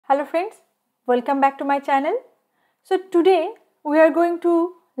Hello friends, welcome back to my channel. So today we are going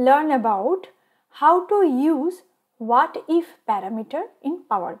to learn about how to use what if parameter in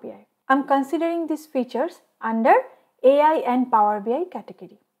Power BI. I'm considering these features under AI and Power BI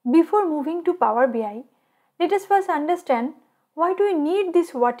category. Before moving to Power BI, let us first understand why do we need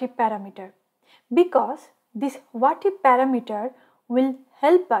this what if parameter? Because this what if parameter will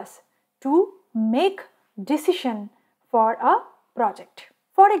help us to make decision for a project.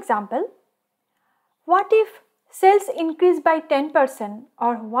 For example, what if sales increase by 10%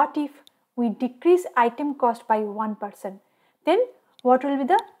 or what if we decrease item cost by 1%? Then what will be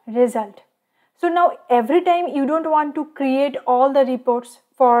the result? So now every time you don't want to create all the reports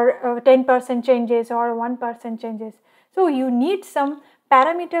for 10% changes or 1% changes. So you need some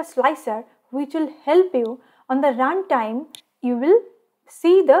parameter slicer which will help you on the runtime. You will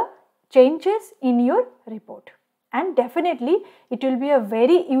see the changes in your report. And definitely it will be a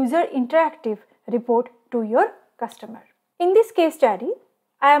very user interactive report to your customer. In this case study,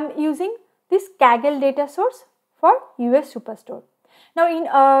 I am using this Kaggle data source for US Superstore. Now in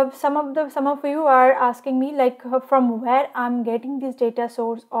some of you are asking me like from where I am getting this data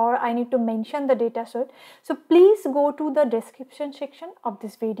source, or I need to mention the data source. So please go to the description section of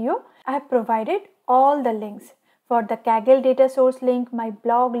this video. I have provided all the links for the Kaggle data source link, my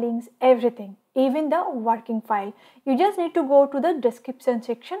blog links, everything, even the working file. You just need to go to the description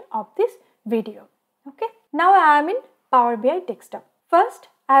section of this video. Okay. Now I am in Power BI desktop. First,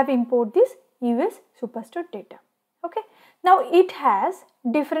 I have imported this US Superstore data. Okay. Now it has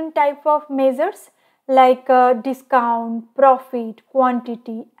different type of measures like discount, profit,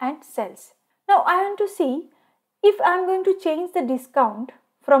 quantity and sales. Now I want to see if I am going to change the discount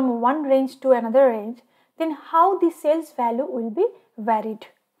from one range to another range, then how the sales value will be varied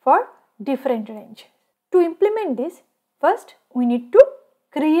for different ranges. To implement this, first we need to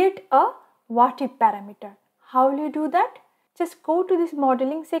create a what if parameter. How will you do that? Just go to this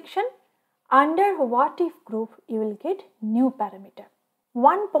modeling section. Under what if group, you will get new parameter.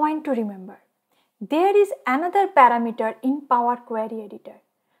 One point to remember, there is another parameter in Power Query Editor,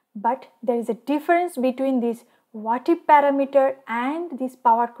 but there is a difference between this what if parameter and this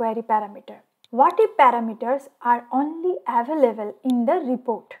Power Query parameter. What if parameters are only available in the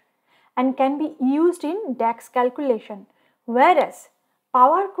report and can be used in DAX calculation, whereas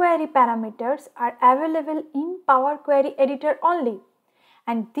Power Query parameters are available in Power Query Editor only,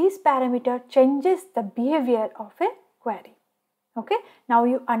 and this parameter changes the behavior of a query. Okay, now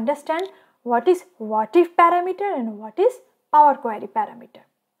you understand what is what if parameter and what is Power Query parameter.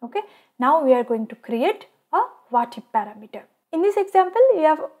 Okay, now we are going to create a what if parameter. In this example, you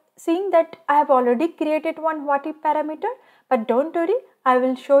have seen that I have already created one what if parameter, but don't worry, I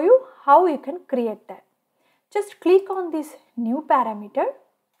will show you how you can create that. Just click on this new parameter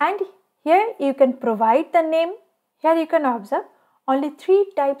and here you can provide the name. Here you can observe only three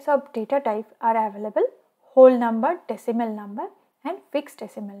types of data type are available: whole number, decimal number and fixed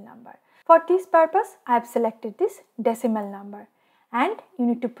decimal number. For this purpose, I have selected this decimal number, and you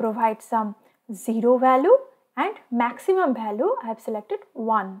need to provide some 0 value and maximum value. I have selected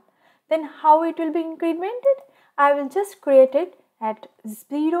 1. Then how it will be incremented? I will just create it at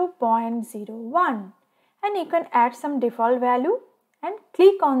 0.01, and you can add some default value and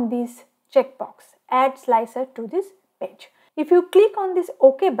click on this checkbox, add slicer to this page. If you click on this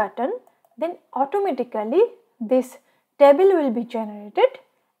OK button, then automatically this table will be generated,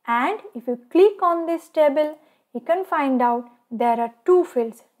 and if you click on this table, you can find out there are two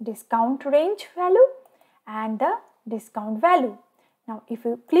fields, discount range value and the discount value. Now if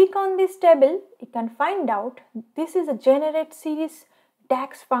you click on this table, you can find out this is a generate series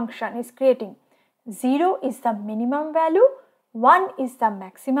DAX function is creating. 0 is the minimum value, 1 is the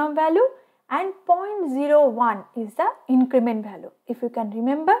maximum value and 0.01 is the increment value. If you can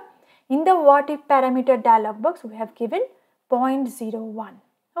remember, in the what if parameter dialog box we have given 0.01.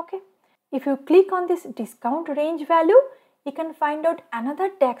 Okay. If you click on this discount range value, you can find out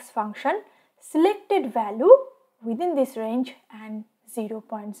another DAX function, selected value within this range and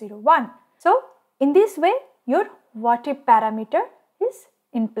 0.01. So in this way your what if parameter is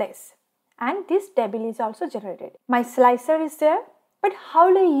in place and this table is also generated. My slicer is there, but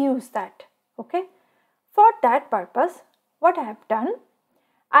how will I use that? Okay, for that purpose what I have done,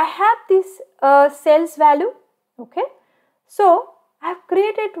 I have this sales value. Okay, so I have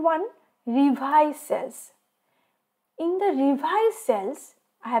created one revise cells. In the revise cells,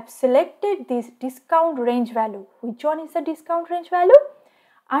 I have selected this discount range value. Which one is the discount range value?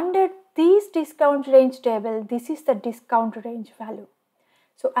 Under this discount range table, this is the discount range value.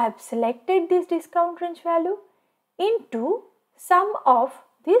 So I have selected this discount range value into sum of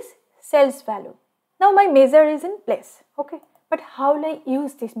this sales value. Now my measure is in place, okay, but how will I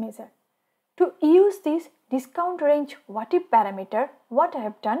use this measure? To use this discount range what if parameter, what I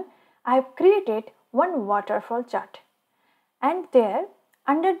have done, I have created one waterfall chart, and there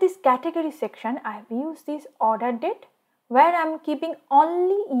under this category section I have used this order date where I am keeping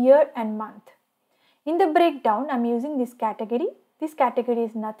only year and month. In the breakdown I am using this category. This category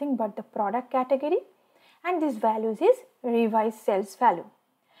is nothing but the product category, and this values is revised sales value.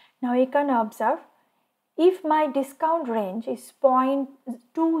 Now you can observe, if my discount range is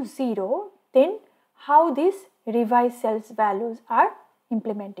 0.20, then how these revised sales values are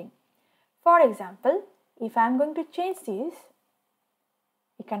implementing. For example, if I am going to change this,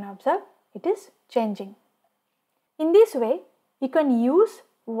 you can observe it is changing. In this way, you can use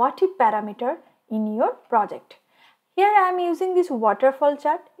what if parameter in your project. Here I am using this waterfall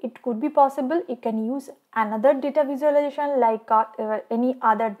chart. It could be possible you can use another data visualization like any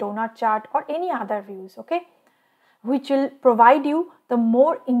other donut chart or any other views, okay, which will provide you the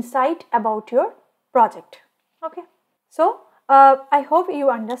more insight about your project. Okay, so I hope you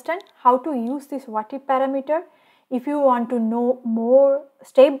understand how to use this what if parameter. If you want to know more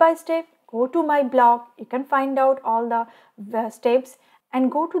step by step, go to my blog. You can find out all the steps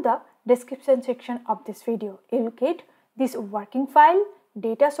and go to the description section of this video. You will get this working file,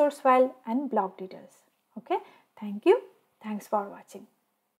 data source file and blog details. Okay, thank you. Thanks for watching.